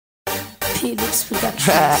Felix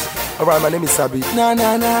Productions. Alright, my name is Sabi. Nah,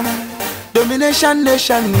 nah, nah. Domination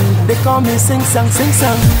nation. They call me sing song, sing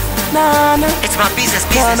song. Nah, nah. It's my business.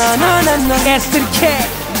 Nah, nah, nah, nah, nah. S to the cat.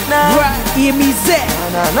 Nah. Right, hear me say.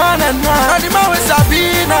 Nah, nah, nah, nah. And the man with Sabi.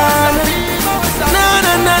 Nah, nah,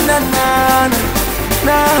 nah, nah, nah, nah,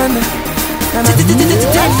 nah, nah.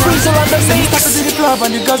 Freeze around the same step to the club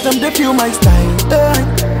and the girls them they feel my style.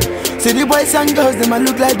 See the boys and girls them a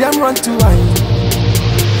look like them run to wine.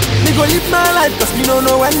 Me go live my life cause me don't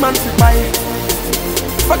know when man to buy.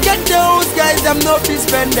 Forget those guys them no fi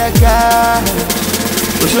spend their car.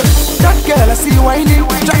 That girl I see whining,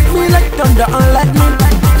 drive me like thunder and lightning.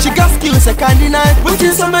 She got skills I can't deny,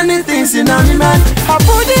 putting so many things in on me man. Her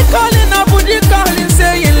booty calling,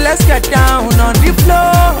 saying let's get down on the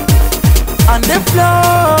floor. On the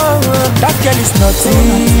floor. That girl is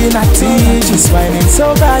naughty, naughty, she's whining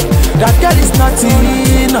so bad. That girl is naughty,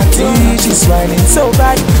 naughty, she's whining so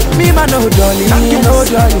bad. Me man no dolly, no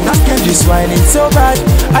dolly. That girl is whining so bad.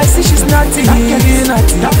 I see she's naughty,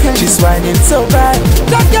 naughty, she's whining so bad.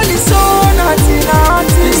 That girl is so naughty,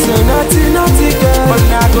 naughty, so naughty, naughty girl. But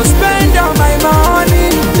now I go spend all my money,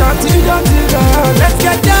 naughty, naughty girl. Let's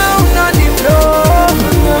get down on the floor.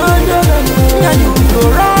 And you go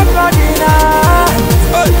rock on the night.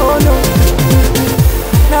 Oh no.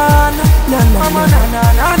 Na na na na na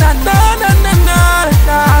na na na na na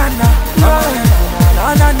na na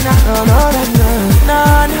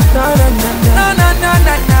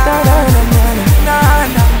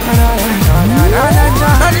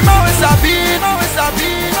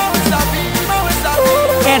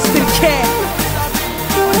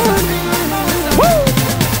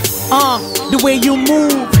the way you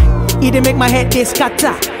move, it make my head they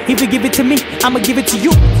scatter. If you give it to me, I'ma give it to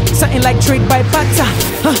you. Something like trade by butter.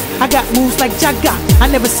 I got moves like Jagger. I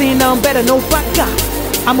never seen none better, no backer.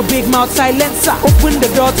 I'm a big mouth silencer. Open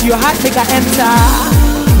the door to your heart, make her enter.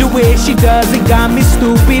 The way she does it got me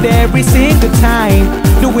stupid every single time.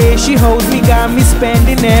 The way she holds me got me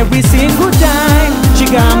spending every single dime. She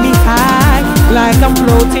got me high, like I'm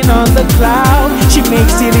floating on the cloud. She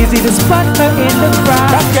makes it easy to spot her in the crowd.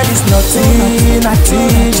 That girl is naughty,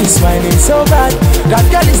 naughty, she's whining so bad. That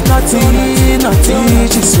girl is naughty, naughty,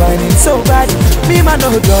 she's whining so bad. Me man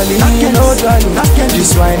no dolly, no dolly. That girl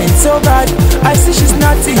is whining so bad. I see she's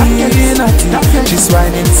naughty, naughty, she's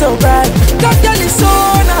whining so bad. That girl is so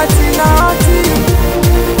naughty, naughty.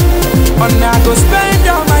 And I go spend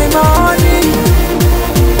all my money.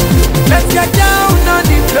 Let's get down on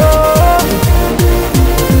the floor.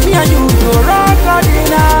 Me and you go rock all the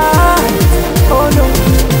night. Oh no.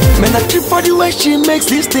 Man, I trip for the way she makes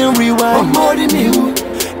this thing rewind. Oh, more than me,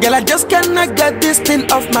 girl, I just cannot get this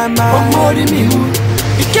thing off my mind. Oh, more than me,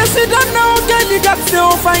 in case you don't know, girl, you got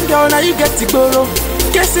so fine, girl, now you get to borrow.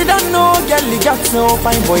 In case you don't know, girl, you got so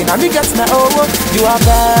fine, boy, now me get my oh. You are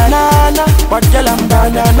banana, but girl, I'm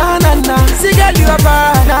banana, na na. See, girl, you are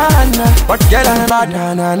banana, but girl, I'm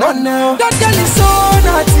banana, no no. That girl is so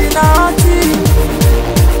naughty, naughty.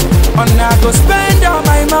 And I go spend all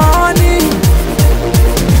my money.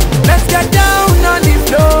 Let's get down on the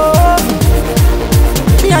floor.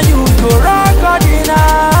 Me and you go rock all the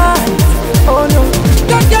night. Oh no.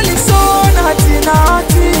 That girl is so naughty,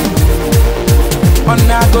 naughty. And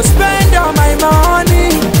I go spend all my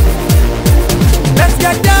money. Let's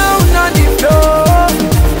get down on the floor.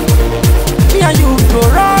 Me and you go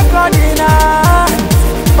rock all the night.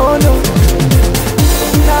 Oh no.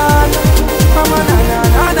 Na na, mama na na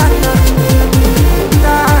na na na.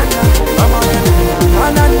 Na na, mama na na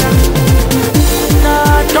na na. Na,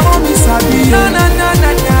 call me Sabi. Na na na na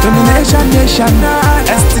na. Domination nation.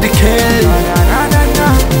 S to the K.